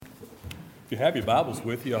If you have your Bibles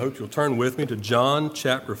with you, I hope you'll turn with me to John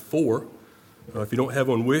chapter 4. If you don't have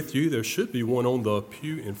one with you, there should be one on the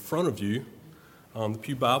pew in front of you. The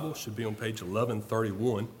pew Bible should be on page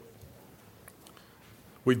 1131.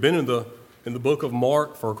 We've been in the book of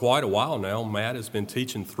Mark for quite a while now. Matt has been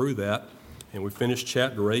teaching through that, and we finished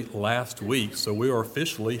chapter 8 last week, so we are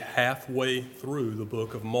officially halfway through the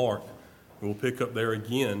book of Mark. And we'll pick up there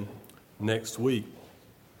again next week.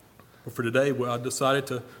 But for today, I decided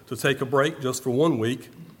to take a break just for 1 week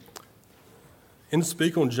and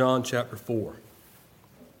speak on John chapter 4.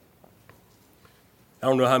 I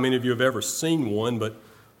don't know how many of you have ever seen one, but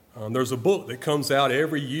there's a book that comes out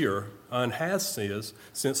every year and has since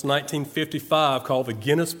 1955 called the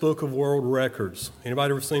Guinness Book of World Records.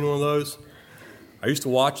 Anybody ever seen one of those? I used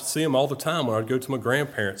to see them all the time when I'd go to my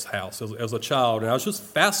grandparents' house as a child, and I was just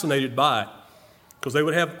fascinated by it because they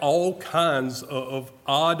would have all kinds of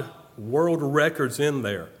odd world records in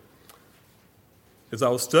there. As I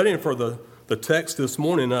was studying for the text this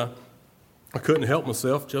morning, I couldn't help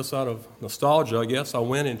myself, just out of nostalgia, I guess. I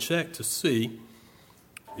went and checked to see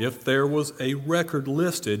if there was a record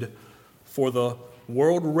listed for the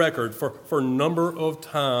world record for number of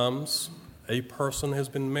times a person has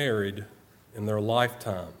been married in their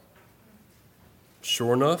lifetime.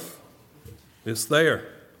 Sure enough, it's there.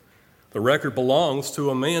 The record belongs to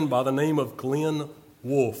a man by the name of Glenn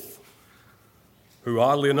Wolfe, who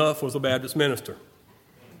oddly enough was a Baptist minister.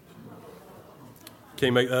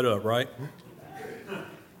 Can't make that up, right?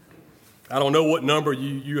 I don't know what number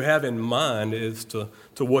you have in mind as to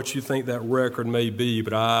what you think that record may be,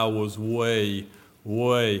 but I was way,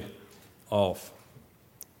 way off.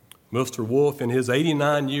 Mr. Wolfe, in his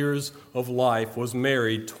 89 years of life, was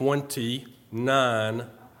married 29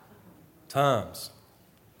 times.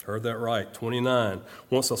 Heard that right, 29.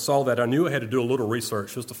 Once I saw that, I knew I had to do a little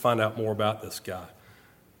research just to find out more about this guy.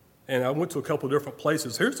 And I went to a couple of different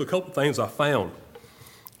places. Here's a couple things I found.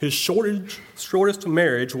 His shortest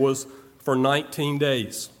marriage was for 19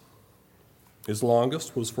 days. His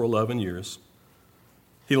longest was for 11 years.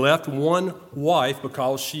 He left one wife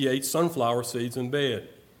because she ate sunflower seeds in bed.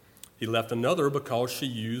 He left another because she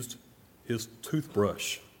used his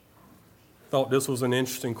toothbrush. Thought this was an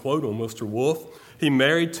interesting quote on Mr. Wolfe. He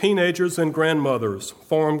married teenagers and grandmothers,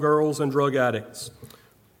 farm girls and drug addicts,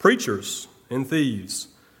 preachers and thieves,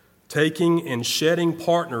 taking and shedding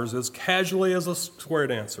partners as casually as a square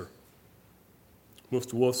dancer.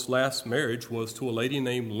 Mr. Wolfe's last marriage was to a lady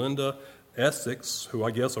named Linda Essex, who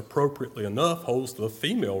I guess appropriately enough holds the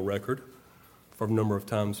female record for the number of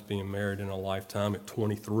times being married in a lifetime at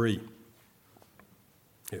 23.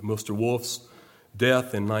 At Mr. Wolfe's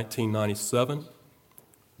death in 1997,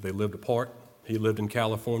 they lived apart. He lived in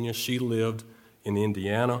California. She lived in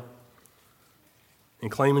Indiana.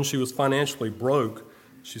 And claiming she was financially broke,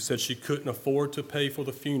 she said she couldn't afford to pay for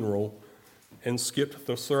the funeral and skipped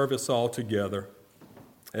the service altogether,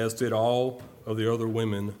 as did all of the other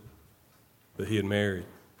women that he had married.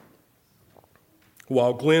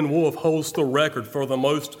 While Glenn Wolfe holds the record for the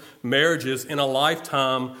most marriages in a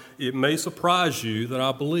lifetime, it may surprise you that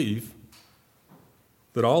I believe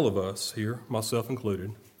that all of us here, myself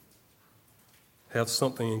included, have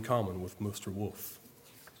something in common with Mr. Wolfe.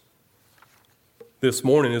 This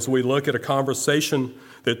morning, as we look at a conversation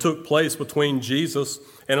that took place between Jesus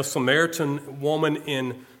and a Samaritan woman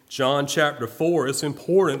in John chapter 4, it's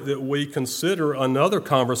important that we consider another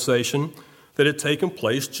conversation that had taken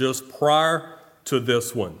place just prior to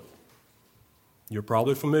this one. You're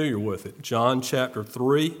probably familiar with it. John chapter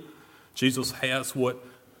 3, Jesus has what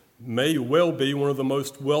may well be one of the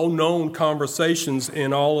most well-known conversations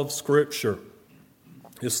in all of Scripture.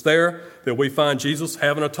 It's there that we find Jesus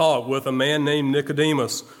having a talk with a man named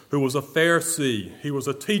Nicodemus, who was a Pharisee. He was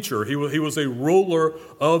a teacher. He was a ruler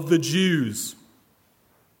of the Jews.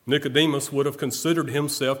 Nicodemus would have considered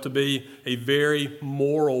himself to be a very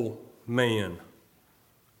moral man.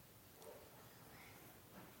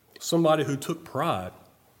 Somebody who took pride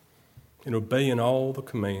in obeying all the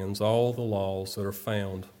commands, all the laws that are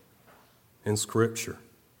found in Scripture.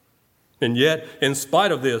 And yet, in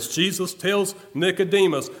spite of this, Jesus tells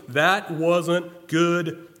Nicodemus that wasn't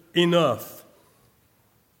good enough.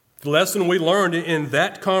 The lesson we learned in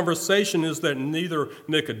that conversation is that neither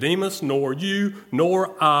Nicodemus nor you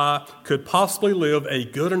nor I could possibly live a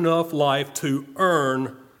good enough life to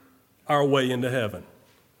earn our way into heaven.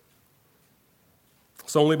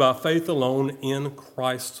 It's only by faith alone, in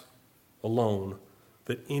Christ alone,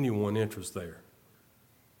 that anyone enters there.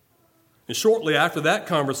 And shortly after that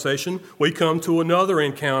conversation, we come to another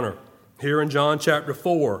encounter here in John chapter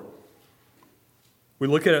 4. We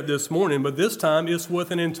look at it this morning, but this time it's with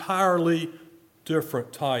an entirely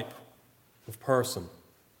different type of person.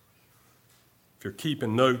 If you're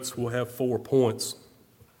keeping notes, we'll have 4 points.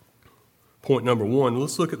 Point number 1,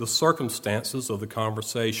 let's look at the circumstances of the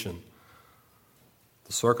conversation.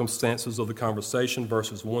 The circumstances of the conversation,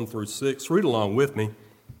 verses 1 through 6. Read along with me.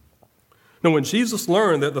 Now, when Jesus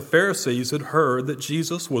learned that the Pharisees had heard that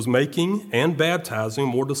Jesus was making and baptizing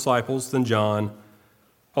more disciples than John,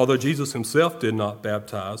 although Jesus himself did not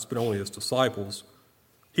baptize, but only his disciples,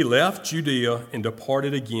 he left Judea and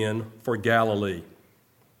departed again for Galilee.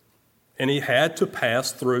 And he had to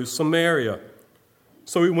pass through Samaria.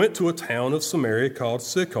 So he went to a town of Samaria called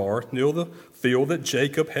Sychar, near the field that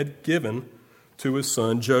Jacob had given to his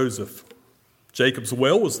son Joseph. Jacob's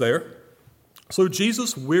well was there. So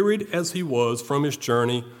Jesus, wearied as he was from his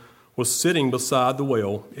journey, was sitting beside the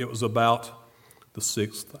well. It was about the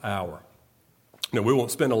 6th hour. Now, we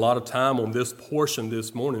won't spend a lot of time on this portion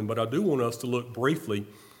this morning, but I do want us to look briefly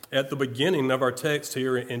at the beginning of our text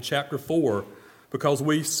here in chapter 4, because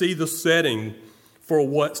we see the setting for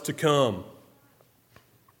what's to come.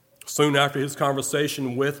 Soon after his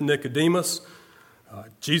conversation with Nicodemus,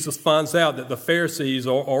 Jesus finds out that the Pharisees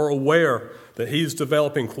are aware that he's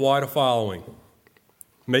developing quite a following,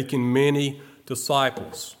 making many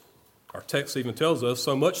disciples. Our text even tells us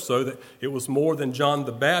so much so that it was more than John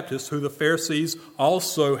the Baptist who the Pharisees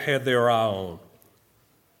also had their eye on.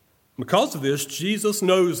 Because of this, Jesus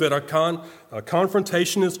knows that a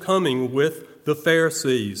confrontation is coming with the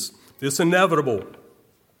Pharisees. It's inevitable.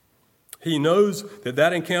 He knows that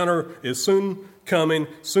that encounter is soon coming,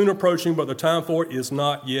 soon approaching, but the time for it is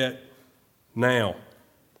not yet now.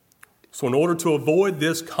 So in order to avoid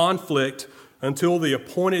this conflict until the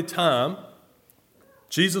appointed time,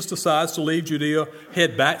 Jesus decides to leave Judea,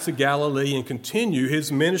 head back to Galilee, and continue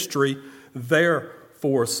his ministry there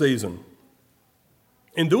for a season.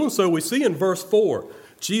 In doing so, we see in verse 4,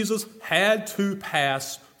 Jesus had to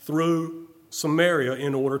pass through Samaria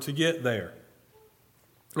in order to get there.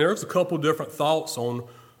 There's a couple different thoughts on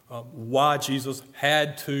why Jesus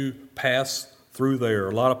had to pass through there.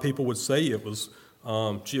 A lot of people would say it was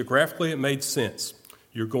geographically it made sense.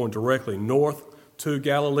 You're going directly north to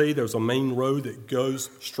Galilee. There's a main road that goes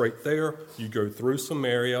straight there. You go through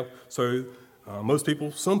Samaria. So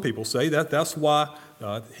some people say that's why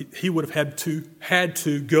he would have had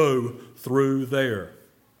to go through there.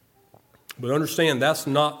 But understand, that's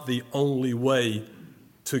not the only way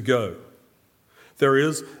to go. There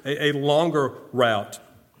is a longer route,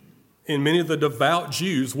 and many of the devout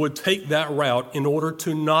Jews would take that route in order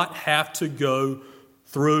to not have to go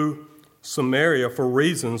through Samaria for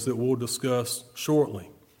reasons that we'll discuss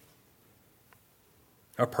shortly.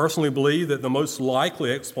 I personally believe that the most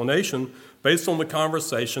likely explanation, based on the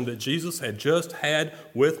conversation that Jesus had just had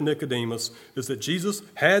with Nicodemus, is that Jesus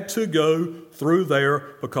had to go through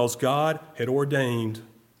there because God had ordained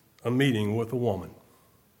a meeting with a woman.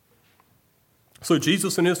 So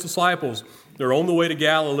Jesus and his disciples, they're on the way to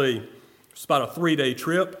Galilee. It's about a 3-day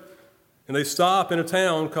trip, and they stop in a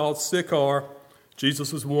town called Sychar.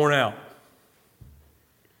 Jesus is worn out.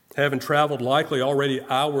 Having traveled likely already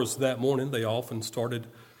hours that morning, they often started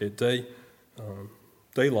at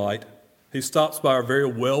daylight. He stops by a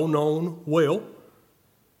very well-known well.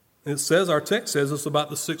 And our text says it's about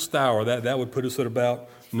the 6th hour. That would put us at about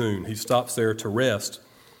noon. He stops there to rest.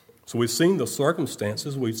 So we've seen the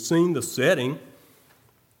circumstances. We've seen the setting.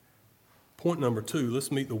 Point number 2,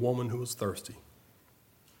 let's meet the woman who was thirsty.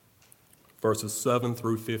 Verses 7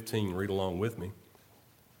 through 15, read along with me.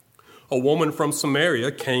 A woman from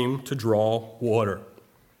Samaria came to draw water.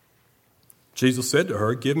 Jesus said to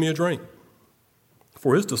her, "Give me a drink."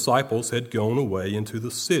 For his disciples had gone away into the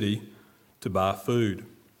city to buy food.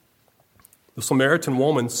 The Samaritan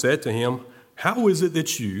woman said to him, "How is it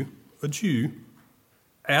that you, a Jew,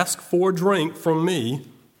 ask for a drink from me,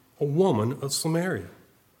 a woman of Samaria?"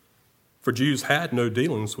 For Jews had no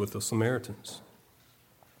dealings with the Samaritans.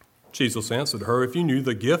 Jesus answered her, "If you knew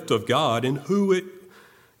the gift of God and who it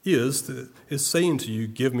is that is saying to you,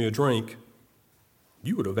 'Give me a drink,'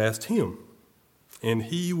 you would have asked him, and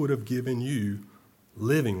he would have given you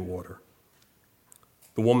living water."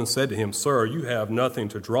 The woman said to him, "Sir, you have nothing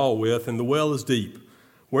to draw with, and the well is deep.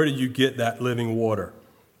 Where do you get that living water?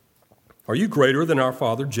 Are you greater than our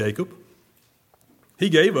father Jacob? He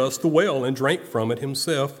gave us the well and drank from it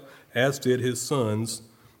himself, as did his sons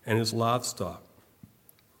and his livestock."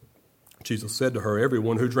 Jesus said to her,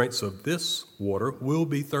 "Everyone who drinks of this water will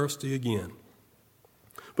be thirsty again.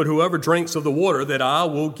 But whoever drinks of the water that I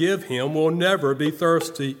will give him will never be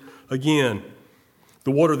thirsty again.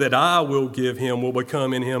 The water that I will give him will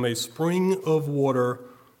become in him a spring of water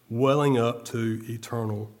welling up to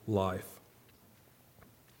eternal life."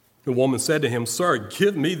 The woman said to him, "Sir,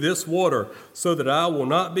 give me this water so that I will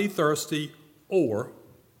not be thirsty or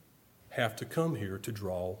have to come here to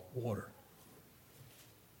draw water."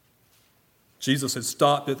 Jesus had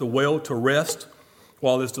stopped at the well to rest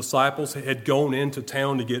while his disciples had gone into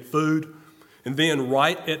town to get food. And then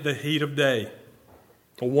right at the heat of day,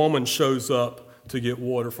 a woman shows up to get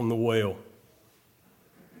water from the well.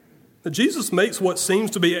 Now, Jesus makes what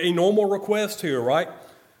seems to be a normal request here, right?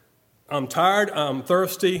 I'm tired, I'm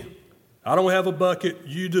thirsty, I don't have a bucket,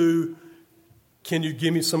 you do. Can you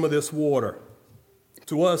give me some of this water?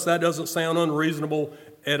 To us, that doesn't sound unreasonable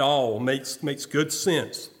at all. Makes good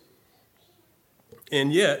sense.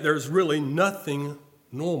 And yet, there's really nothing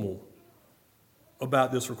normal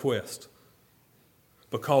about this request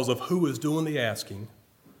because of who is doing the asking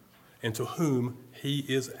and to whom he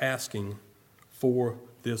is asking for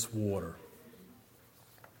this water.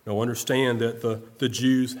 Now, understand that the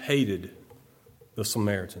Jews hated the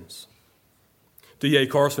Samaritans. D.A.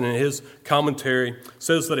 Carson, in his commentary,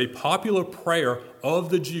 says that a popular prayer of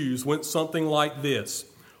the Jews went something like this: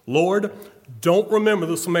 Lord, don't remember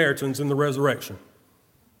the Samaritans in the resurrection.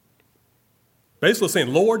 Basically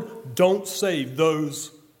saying, Lord, don't save those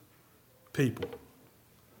people.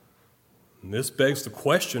 And this begs the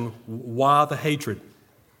question, why the hatred?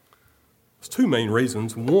 There's two main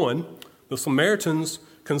reasons. One, the Samaritans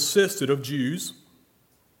consisted of Jews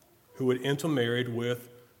who had intermarried with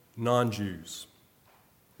non-Jews,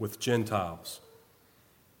 with Gentiles.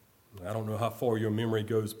 I don't know how far your memory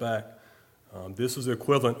goes back. This is the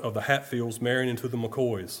equivalent of the Hatfields marrying into the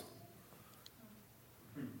McCoys.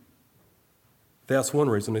 That's one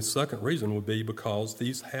reason. The second reason would be because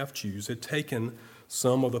these half-Jews had taken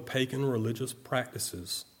some of the pagan religious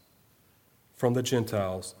practices from the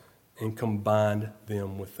Gentiles and combined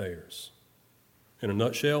them with theirs. In a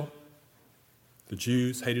nutshell, the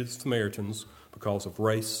Jews hated the Samaritans because of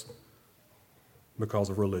race, because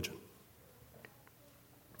of religion.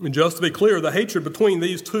 And just to be clear, the hatred between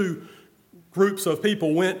these two groups of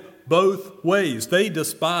people went both ways. They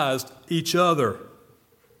despised each other.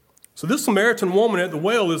 So this Samaritan woman at the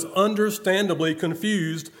well is understandably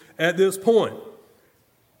confused at this point.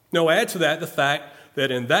 Now add to that the fact that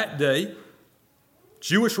in that day,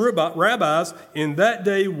 Jewish rabbis in that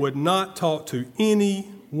day would not talk to any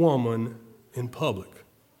woman in public,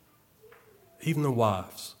 even their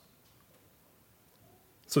wives.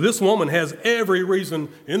 So this woman has every reason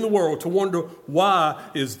in the world to wonder, why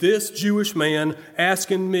is this Jewish man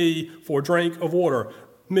asking me for a drink of water?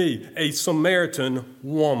 Me, a Samaritan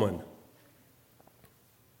woman.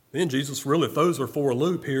 Then Jesus really throws her for a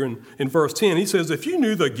loop here in verse 10. He says, if you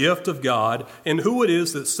knew the gift of God and who it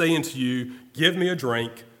is that's saying to you, give me a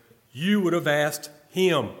drink, you would have asked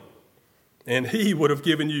him, and he would have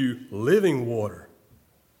given you living water.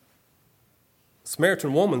 The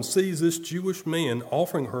Samaritan woman sees this Jewish man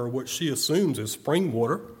offering her what she assumes is spring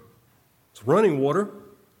water. It's running water.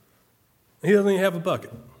 He doesn't even have a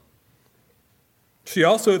bucket. She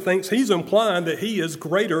also thinks he's implying that he is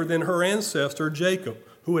greater than her ancestor Jacob,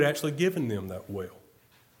 who had actually given them that well.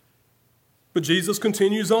 But Jesus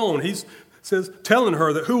continues on. He says, telling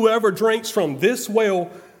her that whoever drinks from this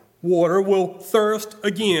well water will thirst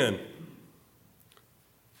again.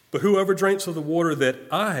 But whoever drinks of the water that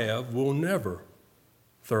I have will never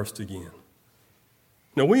thirst again.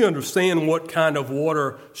 Now we understand what kind of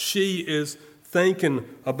water she is thinking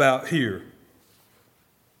about here.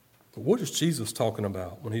 But what is Jesus talking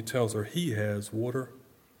about when he tells her he has water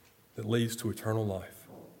that leads to eternal life?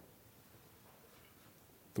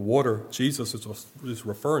 The water Jesus is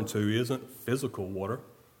referring to isn't physical water.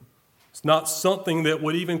 It's not something that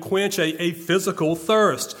would even quench a physical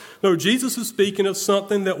thirst. No, Jesus is speaking of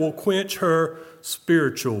something that will quench her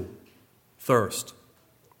spiritual thirst.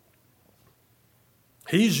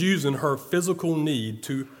 He's using her physical need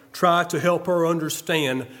to try to help her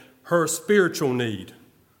understand her spiritual need.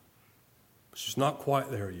 But she's not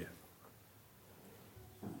quite there yet.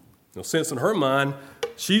 Now, since in her mind,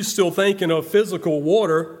 she's still thinking of physical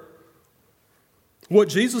water, what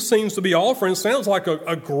Jesus seems to be offering sounds like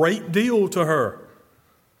a great deal to her.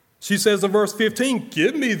 She says in verse 15,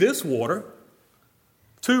 give me this water.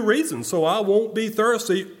 2 reasons, so I won't be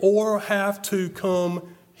thirsty or have to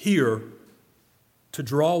come here to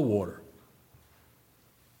draw water.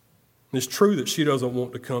 It's true that she doesn't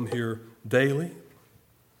want to come here daily,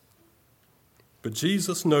 but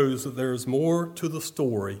Jesus knows that there is more to the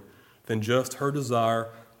story than just her desire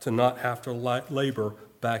to not have to labor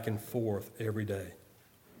back and forth every day.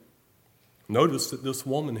 Notice that this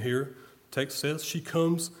woman here, text says, she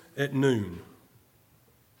comes at noon.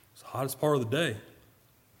 It's the hottest part of the day.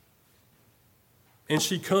 And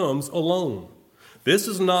she comes alone. This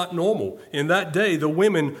is not normal. In that day, the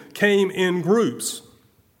women came in groups.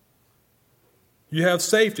 You have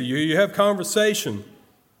safety. You have conversation.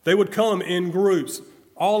 They would come in groups.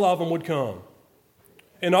 All of them would come.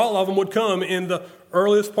 And all of them would come in the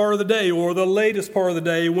earliest part of the day or the latest part of the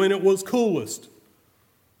day when it was coolest.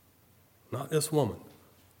 Not this woman.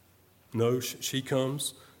 No, she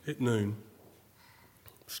comes at noon.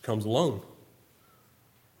 She comes alone.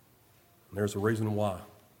 And there's a reason why.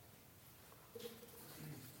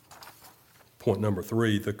 Point number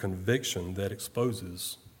 3, the conviction that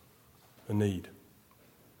exposes a need.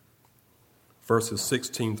 Verses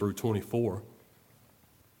 16 through 24.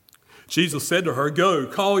 Jesus said to her, "Go,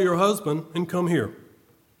 call your husband and come here."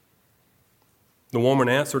 The woman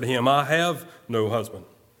answered him, "I have no husband."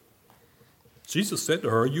 Jesus said to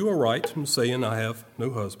her, "You are right in saying, 'I have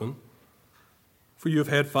no husband,' for you have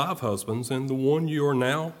had 5 husbands, and the one you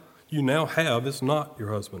now have is not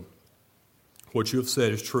your husband. What you have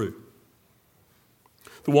said is true."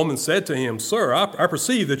 The woman said to him, "Sir, I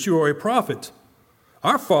perceive that you are a prophet.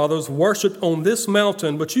 Our fathers worshipped on this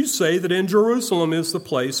mountain, but you say that in Jerusalem is the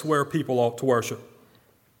place where people ought to worship."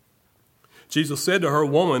 Jesus said to her,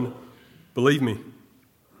 "Woman, believe me,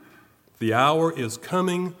 the hour is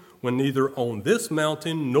coming when neither on this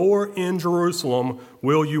mountain nor in Jerusalem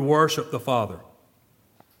will you worship the Father.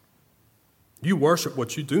 You worship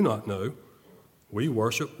what you do not know. We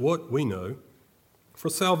worship what we know, for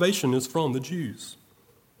salvation is from the Jews.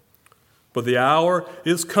 But the hour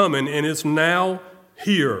is coming and is now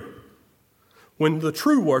here when the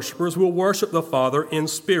true worshipers will worship the Father in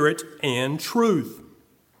spirit and truth.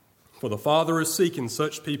 For the Father is seeking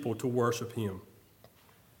such people to worship him.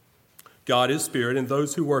 God is spirit, and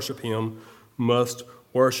those who worship him must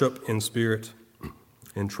worship in spirit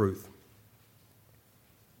and truth."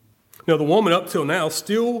 Now, the woman up till now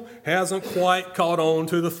still hasn't quite caught on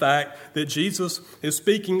to the fact that Jesus is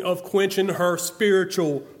speaking of quenching her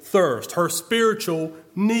spiritual thirst, her spiritual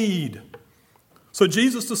need. So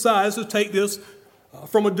Jesus decides to take this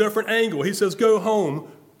from a different angle. He says, "Go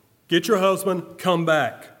home, get your husband, come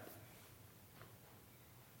back."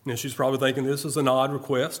 Now, she's probably thinking this is an odd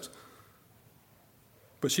request.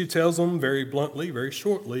 But she tells him very bluntly, very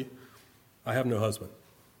shortly, "I have no husband."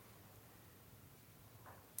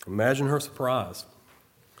 Imagine her surprise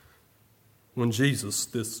when Jesus,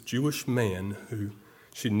 this Jewish man who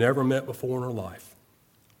she'd never met before in her life,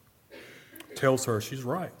 tells her she's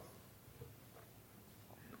right.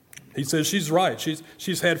 He says she's right.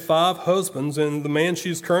 She's had 5 husbands, and the man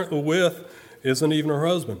she's currently with isn't even her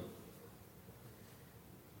husband.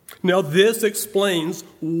 Now, this explains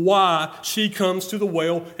why she comes to the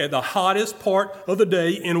well at the hottest part of the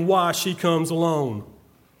day and why she comes alone.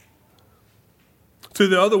 To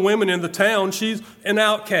the other women in the town, she's an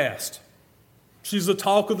outcast. She's the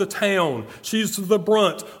talk of the town. She's the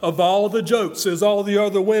brunt of all the jokes as all the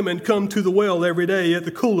other women come to the well every day at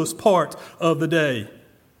the coolest part of the day.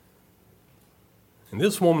 And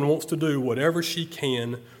this woman wants to do whatever she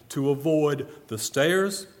can to avoid the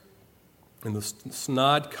stares and the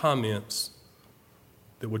snide comments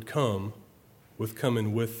that would come with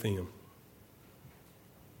coming with them.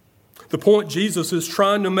 The point Jesus is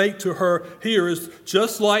trying to make to her here is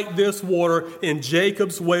just like this water in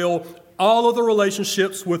Jacob's well, all of the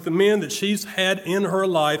relationships with the men that she's had in her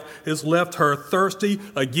life has left her thirsty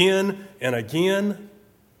again and again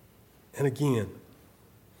and again.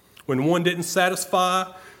 When one didn't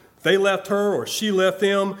satisfy, they left her or she left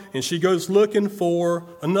them, and she goes looking for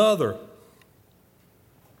another.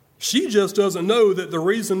 She just doesn't know that the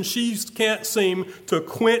reason she can't seem to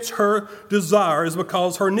quench her desire is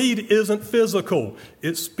because her need isn't physical,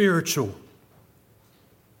 it's spiritual.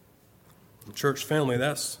 Church family,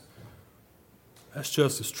 that's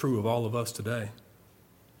just as true of all of us today.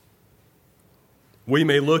 We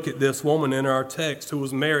may look at this woman in our text who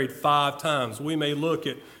was married 5 times. We may look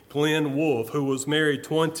at Glenn Wolfe, who was married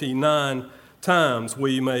 29 times.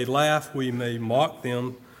 We may laugh, we may mock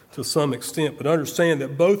them to some extent, but understand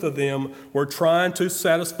that both of them were trying to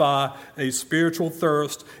satisfy a spiritual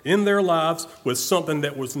thirst in their lives with something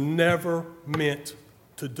that was never meant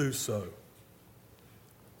to do so.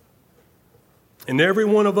 And every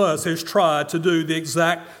one of us has tried to do the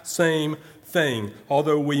exact same thing.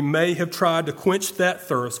 Although we may have tried to quench that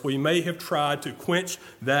thirst, we may have tried to quench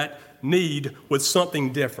that need with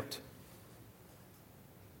something different.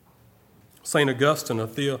 St. Augustine, a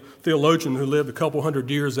theologian who lived a couple hundred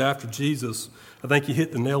years after Jesus, I think he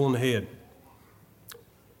hit the nail on the head.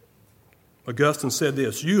 Augustine said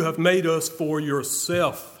this, "You have made us for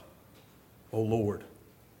yourself, O Lord,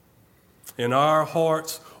 and our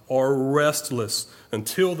hearts are restless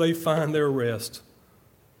until they find their rest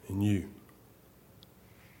in you."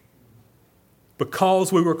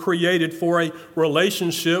 Because we were created for a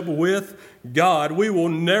relationship with God, we will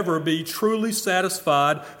never be truly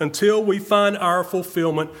satisfied until we find our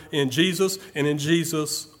fulfillment in Jesus and in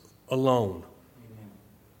Jesus alone. Amen.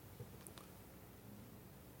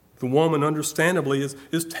 The woman, understandably,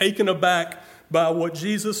 is taken aback by what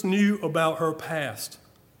Jesus knew about her past.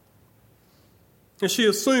 And she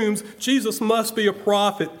assumes Jesus must be a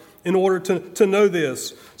prophet in order to know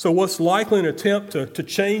this. So what's likely an attempt to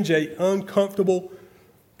change an uncomfortable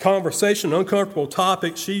conversation, uncomfortable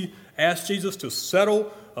topic, she asked Jesus to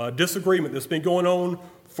settle a disagreement that's been going on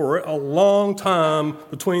for a long time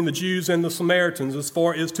between the Jews and the Samaritans as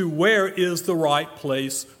far as to where is the right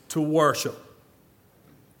place to worship.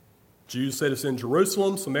 Jews say it's in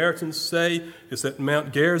Jerusalem. Samaritans say it's at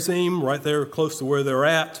Mount Gerizim, right there close to where they're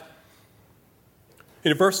at.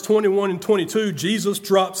 In verse 21 and 22, Jesus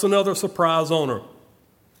drops another surprise on her.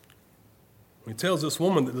 He tells this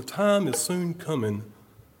woman that the time is soon coming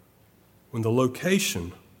when the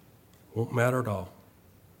location won't matter at all.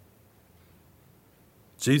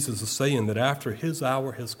 Jesus is saying that after his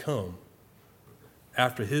hour has come,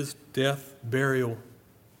 after his death, burial,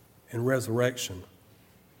 and resurrection,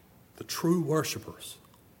 the true worshipers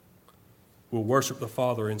will worship the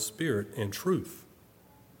Father in spirit and truth.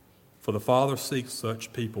 For the Father seeks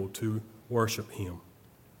such people to worship him.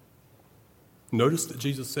 Notice that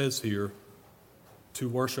Jesus says here to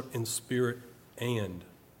worship in spirit and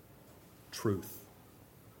truth.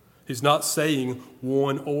 He's not saying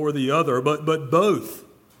one or the other, but both.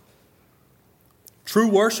 True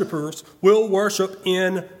worshipers will worship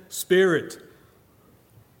in spirit.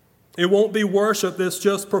 It won't be worship that's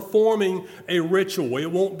just performing a ritual.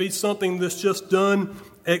 It won't be something that's just done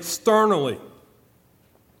externally.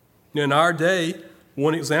 In our day,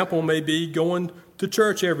 one example may be going to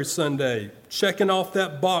church every Sunday, checking off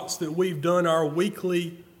that box that we've done our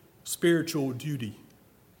weekly spiritual duty.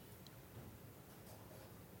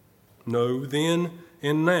 No, then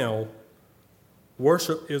and now,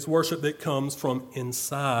 worship is worship that comes from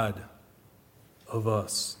inside of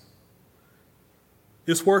us.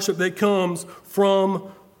 It's worship that comes from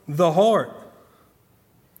the heart.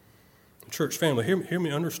 Church family, hear me,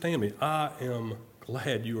 understand me. I am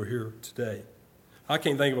glad you are here today. I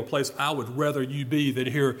can't think of a place I would rather you be than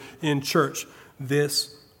here in church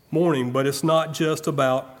this morning, but it's not just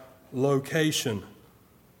about location.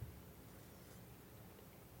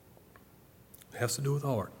 It has to do with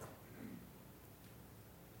heart.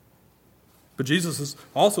 But Jesus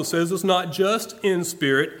also says it's not just in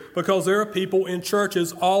spirit, because there are people in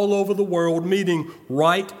churches all over the world meeting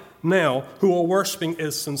right now who are worshiping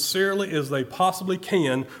as sincerely as they possibly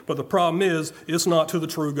can, but the problem is it's not to the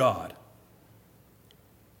true God.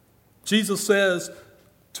 Jesus says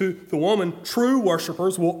to the woman, true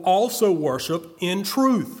worshipers will also worship in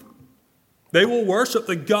truth. They will worship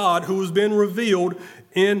the God who has been revealed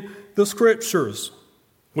in the Scriptures,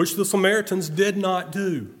 which the Samaritans did not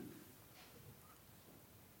do.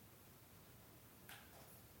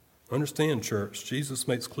 Understand, church, Jesus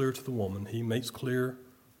makes clear to the woman, he makes clear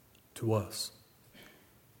to us.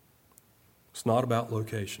 It's not about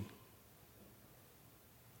location.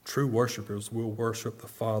 True worshipers will worship the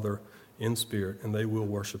Father in spirit, and they will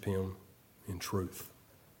worship him in truth.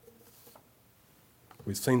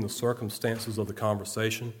 We've seen the circumstances of the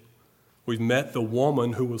conversation. We've met the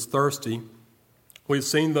woman who was thirsty. We've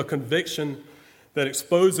seen the conviction that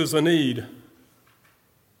exposes a need.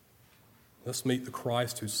 Let's meet the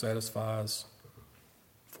Christ who satisfies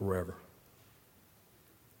forever.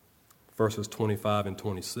 Verses 25 and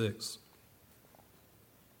 26.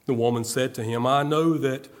 The woman said to him, I know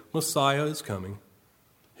that Messiah is coming,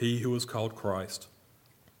 he who is called Christ.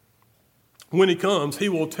 When he comes, he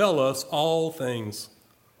will tell us all things.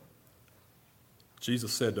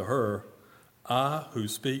 Jesus said to her, I who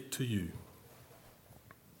speak to you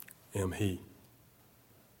am he.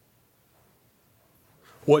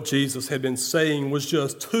 What Jesus had been saying was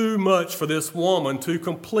just too much for this woman to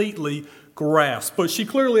completely grasp. But she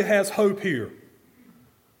clearly has hope here.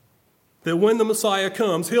 That when the Messiah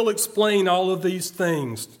comes, he'll explain all of these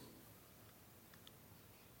things.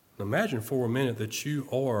 Imagine for a minute that you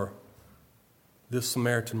are this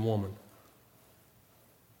Samaritan woman.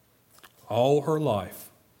 All her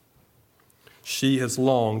life, she has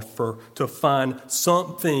longed to find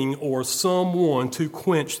something or someone to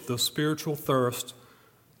quench the spiritual thirst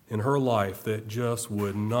in her life that just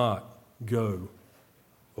would not go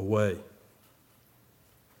away.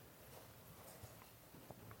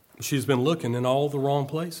 She's been looking in all the wrong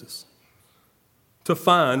places to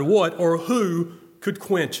find what or who could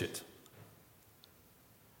quench it.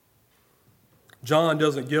 John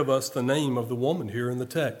doesn't give us the name of the woman here in the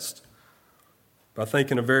text. But I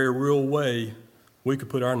think in a very real way, we could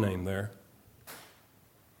put our name there.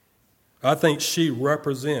 I think she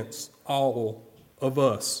represents all of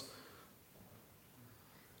us.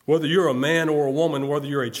 Whether you're a man or a woman, whether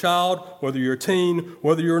you're a child, whether you're a teen,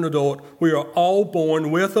 whether you're an adult, we are all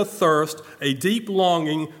born with a thirst, a deep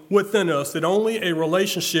longing within us that only a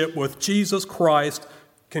relationship with Jesus Christ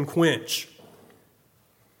can quench.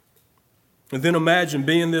 And then imagine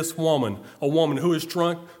being this woman, a woman who has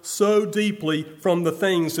drunk so deeply from the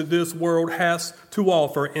things that this world has to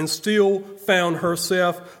offer and still found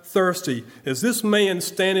herself thirsty. As this man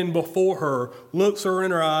standing before her looks her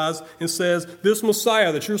in her eyes and says, this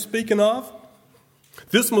Messiah that you're speaking of,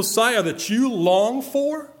 this Messiah that you long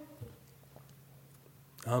for,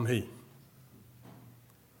 I'm he.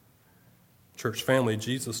 Church family,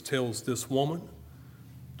 Jesus tells this woman,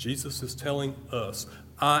 Jesus is telling us,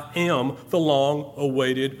 I am the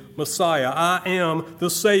long-awaited Messiah. I am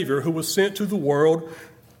the Savior who was sent to the world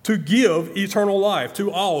to give eternal life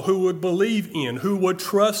to all who would believe in, who would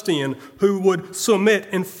trust in, who would submit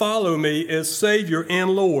and follow me as Savior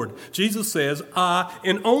and Lord. Jesus says, I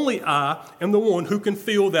and only I am the one who can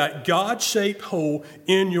fill that God-shaped hole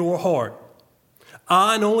in your heart.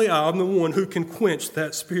 I and only I am the one who can quench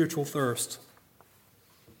that spiritual thirst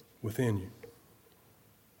within you.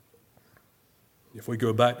 If we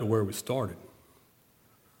go back to where we started,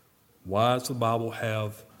 why does the Bible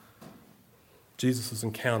have Jesus'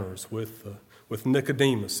 encounters with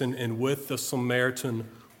Nicodemus and with the Samaritan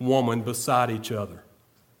woman beside each other?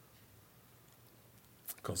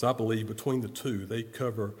 Because I believe between the two, they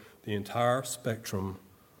cover the entire spectrum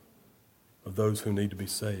of those who need to be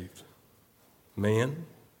saved. Man,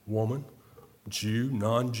 woman, Jew,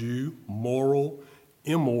 non-Jew, moral,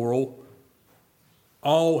 immoral,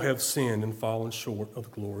 all have sinned and fallen short of the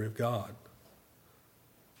glory of God.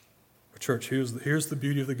 But church, here's the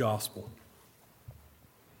beauty of the gospel.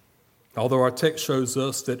 Although our text shows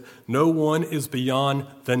us that no one is beyond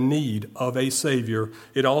the need of a Savior,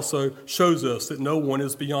 it also shows us that no one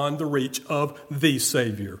is beyond the reach of the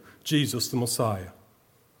Savior, Jesus the Messiah.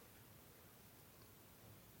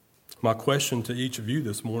 My question to each of you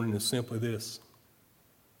this morning is simply this: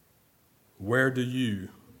 where do you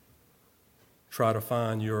try to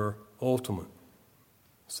find your ultimate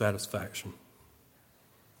satisfaction?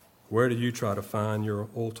 Where do you try to find your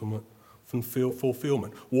ultimate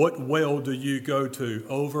fulfillment? What well do you go to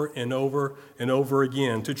over and over and over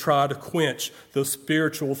again to try to quench the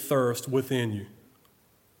spiritual thirst within you?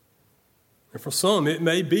 And for some, it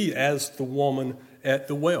may be as the woman at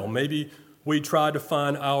the well. Maybe we try to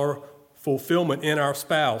find our fulfillment in our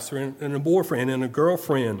spouse or in a boyfriend, in a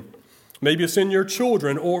girlfriend. Maybe it's in your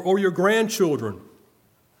children or your grandchildren.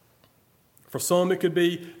 For some, it could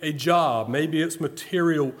be a job. Maybe it's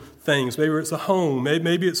material things. Maybe it's a home.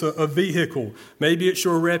 Maybe it's a vehicle. Maybe it's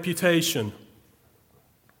your reputation.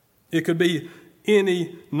 It could be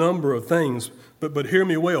any number of things. But hear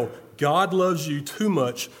me well. God loves you too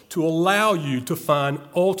much to allow you to find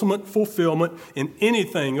ultimate fulfillment in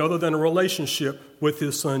anything other than a relationship with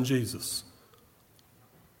His Son, Jesus.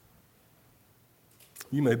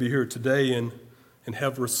 You may be here today and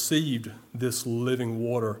have received this living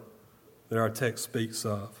water that our text speaks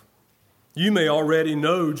of. You may already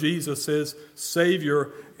know Jesus as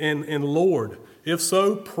Savior and Lord. If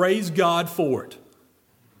so, praise God for it.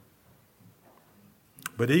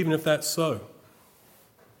 But even if that's so,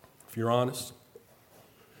 if you're honest,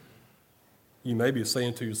 you may be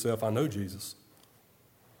saying to yourself, I know Jesus,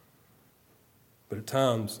 but at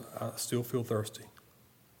times I still feel thirsty.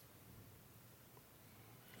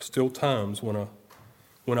 Still times when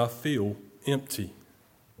I feel empty.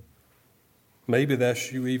 Maybe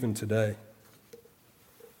that's you even today.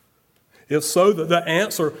 If so, the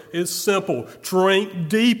answer is simple. Drink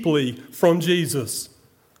deeply from Jesus.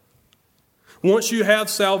 Once you have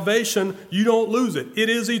salvation, you don't lose it. It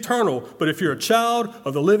is eternal. But if you're a child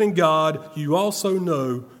of the living God, you also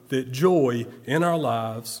know that joy in our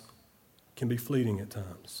lives can be fleeting at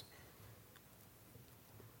times.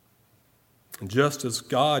 And just as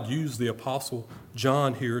God used the Apostle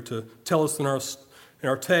John here to tell us in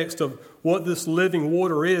our text of what this living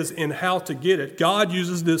water is and how to get it, God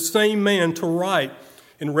uses this same man to write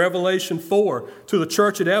in Revelation 4 to the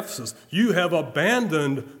church at Ephesus, you have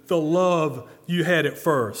abandoned the love you had at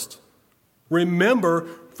first. Remember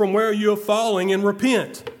from where you are falling and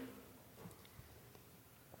repent.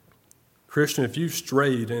 Christian, if you've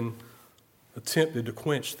strayed and attempted to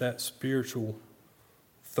quench that spiritual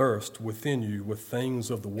thirst within you with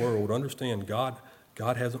things of the world, understand God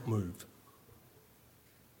hasn't moved.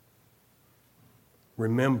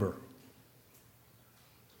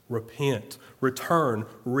 repent, return,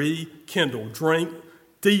 rekindle, drink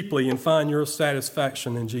deeply, and find your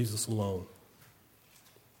satisfaction in Jesus alone.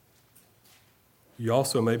 You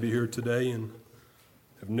also may be here today and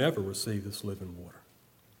have never received this living water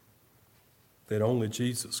that only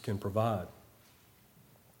Jesus can provide.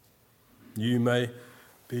 You may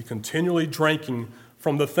be continually drinking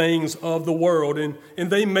from the things of the world, and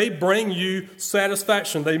they may bring you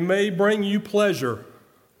satisfaction. They may bring you pleasure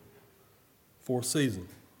for a season.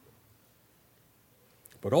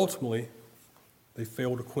 But ultimately, they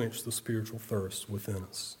fail to quench the spiritual thirst within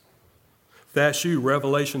us. If that's you,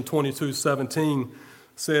 Revelation 22:17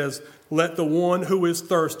 says, "Let the one who is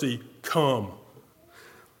thirsty come.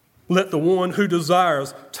 Let the one who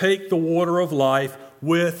desires take the water of life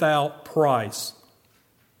without price."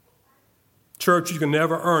 Church, you can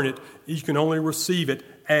never earn it. You can only receive it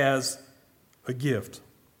as a gift.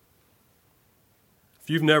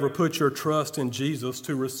 If you've never put your trust in Jesus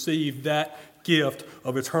to receive that gift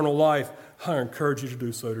of eternal life, I encourage you to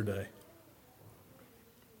do so today.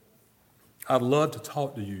 I'd love to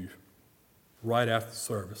talk to you right after the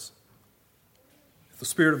service. If the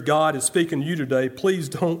Spirit of God is speaking to you today, please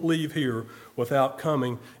don't leave here without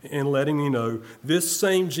coming and letting me know this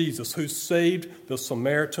same Jesus who saved the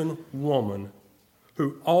Samaritan woman,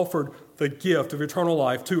 who offered the gift of eternal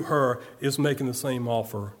life to her, is making the same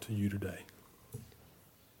offer to you today.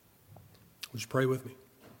 Would you pray with me?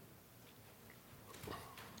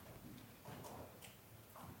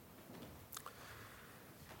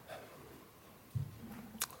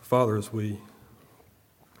 Father, as we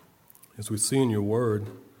see in your word,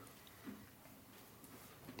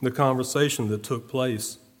 the conversation that took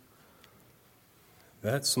place,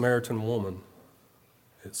 that Samaritan woman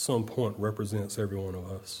at some point represents every one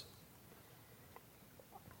of us.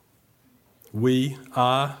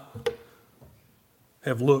 I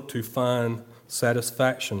have looked to find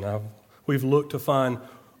satisfaction. We've looked to find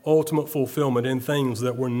ultimate fulfillment in things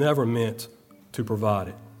that were never meant to provide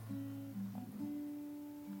it.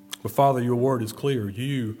 But Father, your word is clear.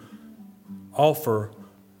 You offer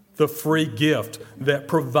the free gift that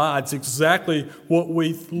provides exactly what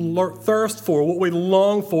we thirst for, what we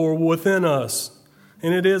long for within us.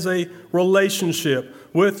 And it is a relationship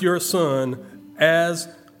with your Son as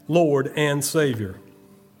Lord and Savior.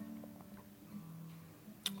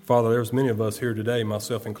 Father, there's many of us here today,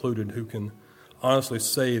 myself included, who can honestly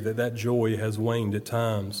say that that joy has waned at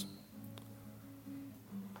times.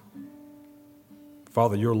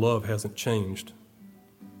 Father, your love hasn't changed.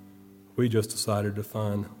 We just decided to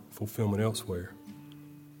find fulfillment elsewhere.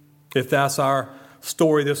 If that's our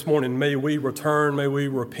story this morning, may we return, may we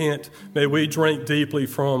repent, may we drink deeply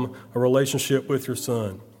from a relationship with your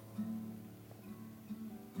Son.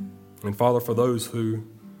 And Father, for those who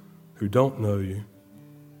don't know you,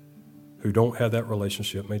 who don't have that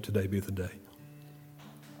relationship, may today be the day.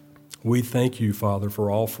 We thank you, Father, for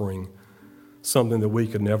offering something that we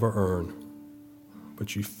could never earn,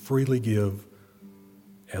 but you freely give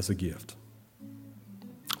as a gift.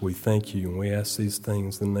 We thank you and we ask these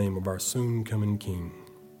things in the name of our soon coming King.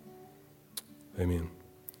 Amen.